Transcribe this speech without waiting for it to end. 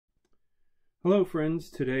Hello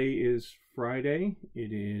friends, today is Friday.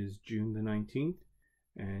 It is June the 19th,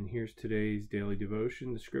 and here's today's daily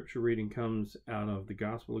devotion. The scripture reading comes out of the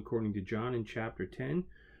Gospel according to John in chapter 10,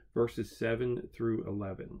 verses 7 through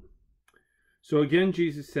 11. So again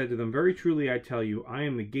Jesus said to them, "Very truly I tell you, I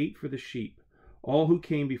am the gate for the sheep. All who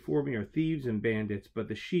came before me are thieves and bandits, but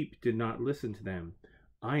the sheep did not listen to them.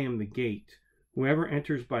 I am the gate. Whoever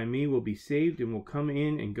enters by me will be saved and will come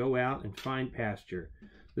in and go out and find pasture.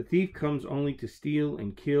 The thief comes only to steal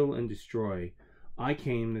and kill and destroy. I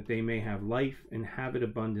came that they may have life and have it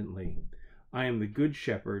abundantly. I am the good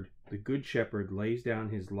shepherd. The good shepherd lays down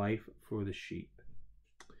his life for the sheep."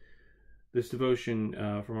 This devotion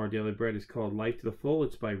from our Daily Bread is called Life to the Full.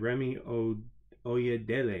 It's by Remi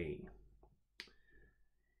Oyedele.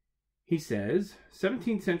 He says,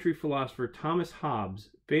 17th century philosopher Thomas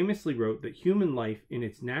Hobbes famously wrote that human life in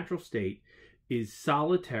its natural state is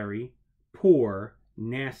solitary, poor,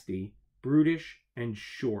 nasty, brutish, and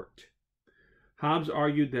short. Hobbes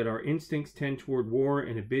argued that our instincts tend toward war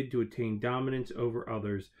in a bid to attain dominance over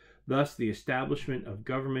others. Thus, the establishment of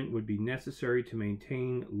government would be necessary to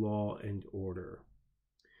maintain law and order.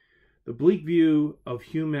 The bleak view of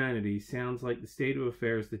humanity sounds like the state of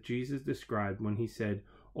affairs that Jesus described when he said,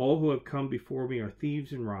 "All who have come before me are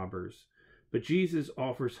thieves and robbers." But Jesus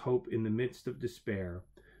offers hope in the midst of despair.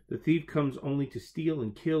 The thief comes only to steal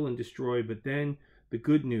and kill and destroy, but then the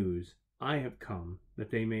good news, I have come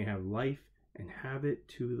that they may have life and have it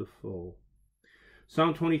to the full.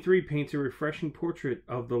 Psalm 23 paints a refreshing portrait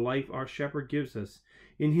of the life our shepherd gives us.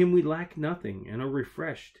 In him we lack nothing and are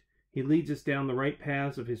refreshed. He leads us down the right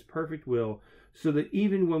paths of his perfect will, so that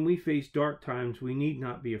even when we face dark times, we need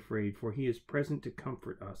not be afraid, for he is present to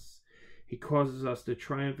comfort us. He causes us to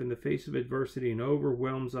triumph in the face of adversity and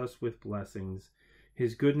overwhelms us with blessings.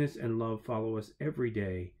 His goodness and love follow us every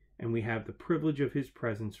day, and we have the privilege of his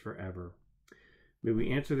presence forever. May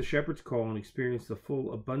we answer the shepherd's call and experience the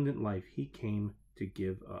full, abundant life he came to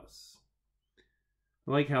give us.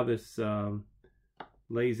 I like how this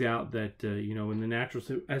lays out that, in the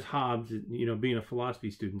natural, as Hobbes, being a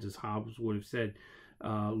philosophy student, as Hobbes would have said,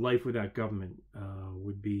 life without government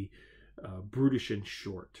would be brutish and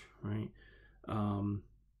short, right?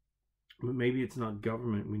 But maybe it's not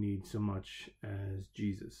government we need so much as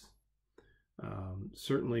Jesus.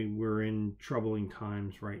 Certainly we're in troubling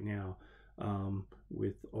times right now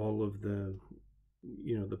with all of the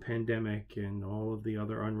pandemic and all of the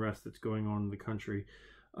other unrest that's going on in the country.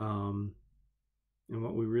 And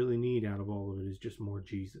what we really need out of all of it is just more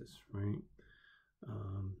Jesus, right?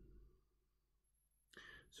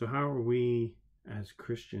 So how are we as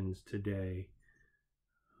Christians today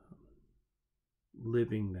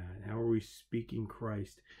living that? How are we speaking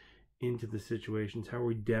Christ into the situations? How are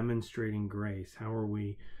we demonstrating grace? How are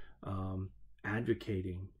we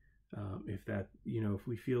advocating if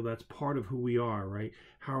we feel that's part of who we are, right?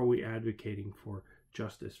 How are we advocating for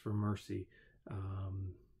justice, for mercy,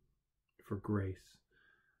 for grace?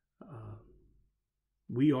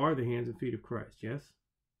 We are the hands and feet of Christ, yes,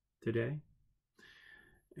 today.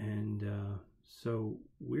 And so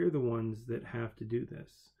we're the ones that have to do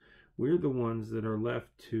this. We're the ones that are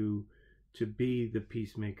left to be the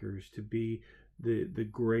peacemakers, to be the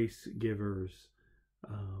grace givers,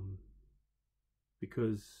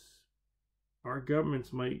 because our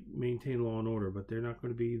governments might maintain law and order, but they're not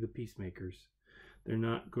going to be the peacemakers. They're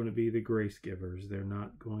not going to be the grace givers. They're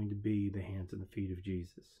not going to be the hands and the feet of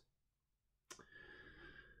Jesus.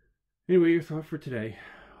 Anyway, your thought for today.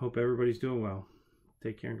 Hope everybody's doing well.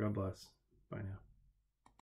 Take care and God bless. Bye now.